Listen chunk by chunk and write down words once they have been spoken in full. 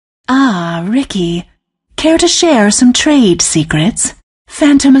Ah, Ricky. Care to share some trade secrets?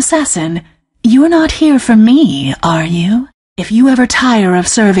 Phantom Assassin, you're not here for me, are you? If you ever tire of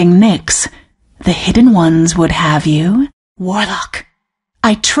serving Nyx, the Hidden Ones would have you. Warlock,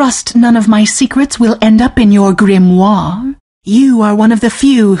 I trust none of my secrets will end up in your grimoire. You are one of the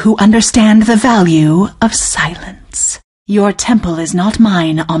few who understand the value of silence. Your temple is not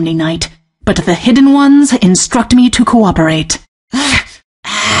mine, Omni-Knight, but the Hidden Ones instruct me to cooperate.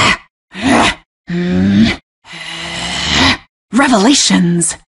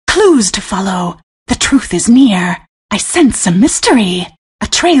 Revelations! Clues to follow! The truth is near. I sense a mystery. A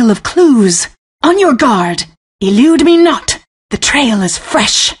trail of clues. On your guard! Elude me not! The trail is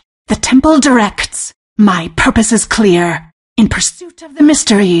fresh. The temple directs. My purpose is clear. In pursuit of the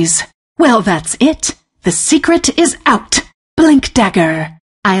mysteries. Well, that's it. The secret is out. Blink dagger.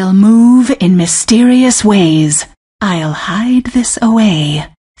 I'll move in mysterious ways. I'll hide this away.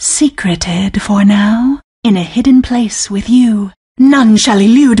 Secreted for now. In a hidden place with you. None shall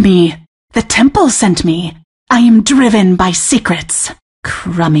elude me. The temple sent me. I am driven by secrets.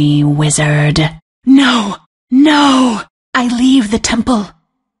 Crummy wizard. No, no. I leave the temple.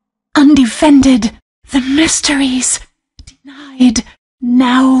 Undefended. The mysteries. Denied.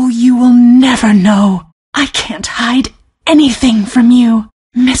 Now you will never know. I can't hide anything from you.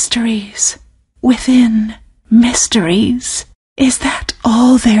 Mysteries. Within mysteries. Is that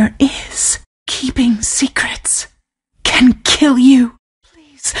all there is? Keeping secrets can kill you.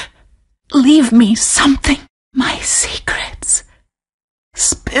 Please, leave me something. My secrets.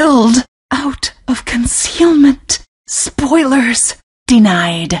 Spilled out of concealment. Spoilers.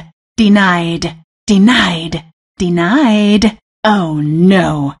 Denied. Denied. Denied. Denied. Oh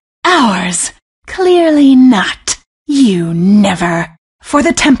no. Ours. Clearly not. You never. For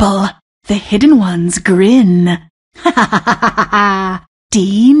the temple, the Hidden Ones grin. Ha ha ha ha ha.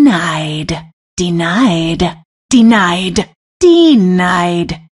 Denied. Denied. Denied.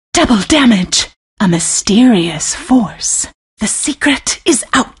 Denied. Double damage. A mysterious force. The secret is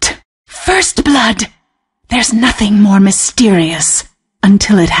out. First blood. There's nothing more mysterious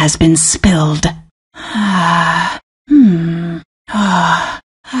until it has been spilled.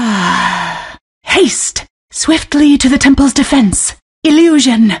 Haste! Swiftly to the temple's defense.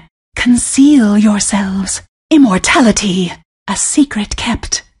 Illusion! Conceal yourselves. Immortality! A secret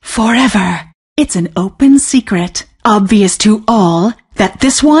kept forever. It's an open secret, obvious to all, that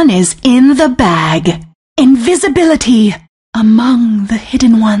this one is in the bag. Invisibility! Among the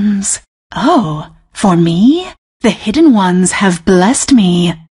Hidden Ones. Oh, for me? The Hidden Ones have blessed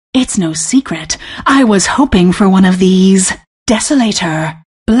me. It's no secret. I was hoping for one of these. Desolator.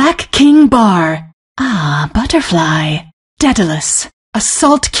 Black King Bar. Ah, Butterfly. Daedalus.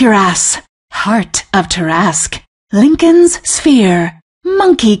 Assault Cuirass. Heart of Tarask. Lincoln's Sphere.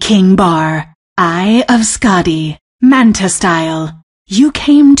 Monkey King Bar. Eye of Skadi. Manta Style. You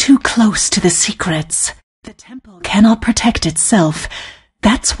came too close to the secrets. The temple cannot protect itself.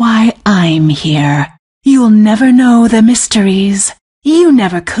 That's why I'm here. You'll never know the mysteries. You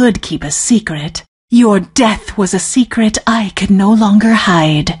never could keep a secret. Your death was a secret I could no longer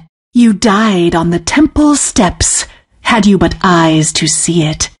hide. You died on the temple steps, had you but eyes to see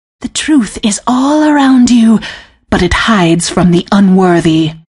it. The truth is all around you, but it hides from the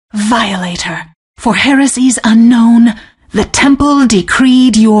unworthy. Violator, for heresies unknown, the temple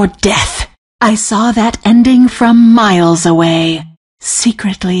decreed your death. I saw that ending from miles away.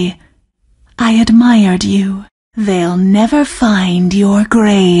 Secretly, I admired you. They'll never find your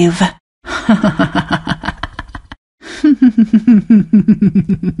grave.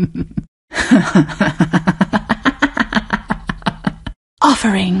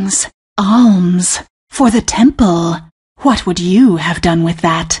 Offerings, alms, for the temple. What would you have done with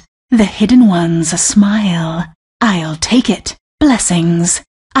that? The Hidden Ones smile. I'll take it. Blessings.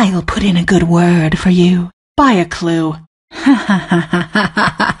 I'll put in a good word for you. Buy a clue.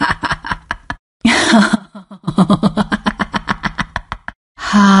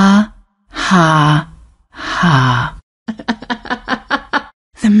 Ha, ha, ha.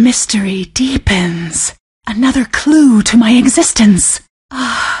 The mystery deepens. Another clue to my existence.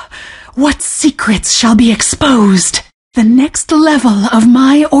 Ah, what secrets shall be exposed? The next level of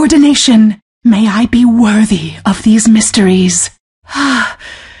my ordination. May I be worthy of these mysteries. Ah,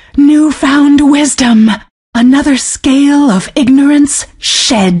 newfound wisdom. Another scale of ignorance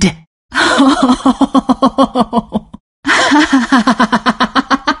shed.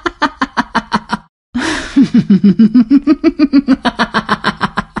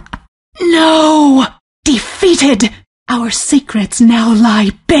 No! Defeated! Our secrets now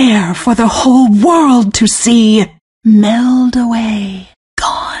lie bare for the whole world to see. Meld away.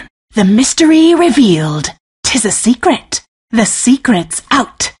 Gone. The mystery revealed. 'Tis a secret. The secret's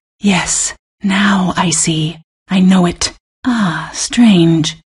out. Yes, now I see. I know it. Ah,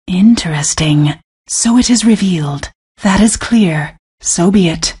 strange. Interesting. So it is revealed. That is clear. So be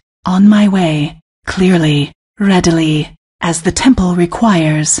it. On my way. Clearly, readily, as the temple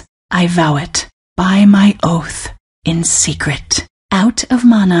requires. I vow it. By my oath. In secret. Out of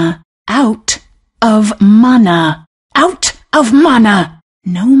mana. Out of mana. Out of mana.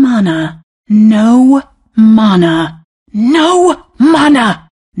 No mana. No mana. No mana.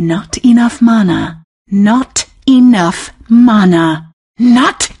 Not enough mana. Not enough mana.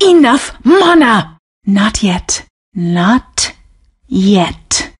 Not enough mana. Not yet. Not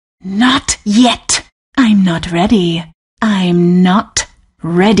yet. Not yet. I'm not ready. I'm not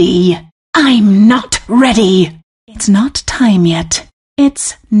ready. I'm not ready. It's not time yet.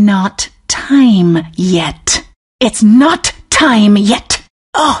 It's not time yet. It's not time yet.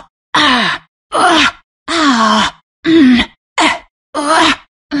 Oh, ah,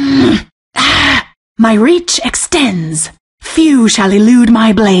 My reach extends. Few shall elude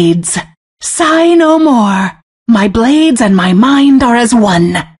my blades. Sigh no more. My blades and my mind are as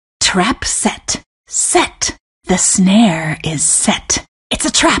one. Trap set. Set. The snare is set. It's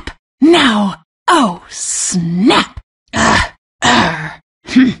a trap. Now. Oh, snap.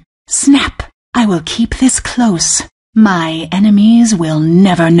 Snap. I will keep this close. My enemies will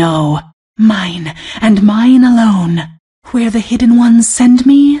never know. Mine, and mine alone. Where the hidden ones send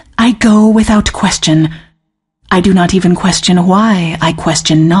me, I go without question. I do not even question why I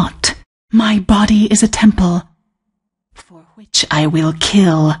question not. My body is a temple, for which I will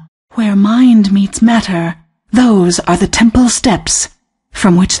kill. Where mind meets matter, those are the temple steps,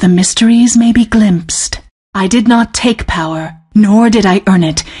 from which the mysteries may be glimpsed. I did not take power, nor did I earn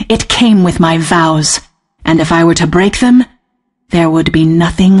it. It came with my vows, and if I were to break them, there would be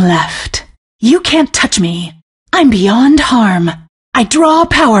nothing left. You can't touch me. I'm beyond harm. I draw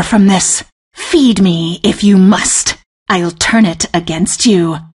power from this. Feed me if you must. I'll turn it against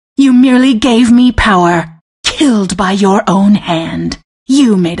you. You merely gave me power, killed by your own hand.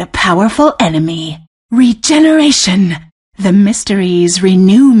 You made a powerful enemy. Regeneration. The mysteries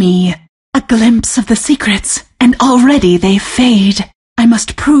renew me. A glimpse of the secrets, and already they fade. I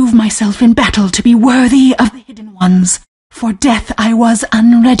must prove myself in battle to be worthy of the hidden ones. For death I was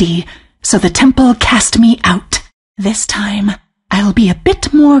unready, so the temple cast me out. This time, I'll be a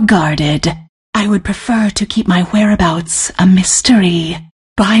bit more guarded. I would prefer to keep my whereabouts a mystery.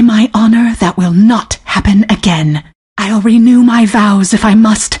 By my honor, that will not happen again. I'll renew my vows if I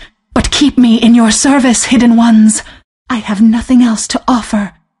must, but keep me in your service, hidden ones. I have nothing else to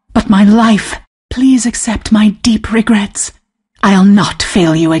offer but my life. Please accept my deep regrets. I'll not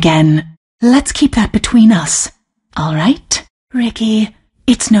fail you again. Let's keep that between us. All right? Ricky,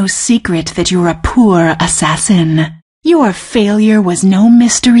 it's no secret that you're a poor assassin. Your failure was no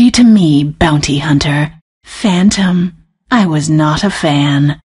mystery to me, bounty hunter. Phantom, I was not a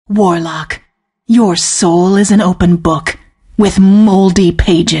fan. Warlock, your soul is an open book with moldy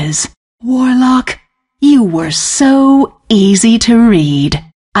pages. Warlock, you were so easy to read.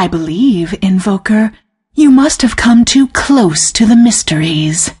 I believe, Invoker, you must have come too close to the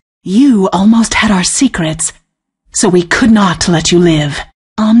mysteries. You almost had our secrets, so we could not let you live.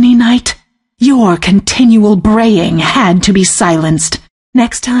 Omni Knight, your continual braying had to be silenced.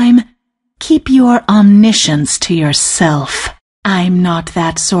 Next time, keep your omniscience to yourself. I'm not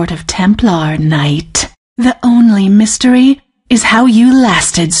that sort of Templar, Knight. The only mystery is how you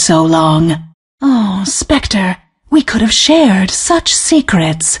lasted so long. Oh, Spectre, we could have shared such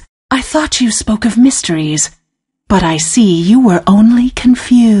secrets. I thought you spoke of mysteries, but I see you were only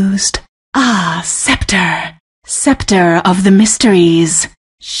confused. Ah, Scepter, Scepter of the mysteries.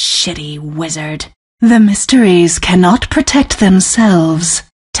 Shitty wizard. The mysteries cannot protect themselves.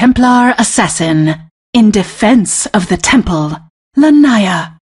 Templar assassin, in defense of the temple.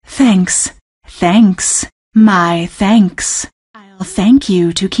 Lanaya, thanks, thanks, my thanks. I'll thank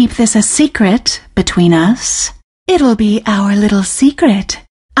you to keep this a secret between us. It'll be our little secret.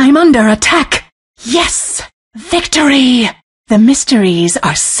 I'm under attack. Yes! Victory! The mysteries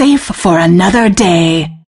are safe for another day.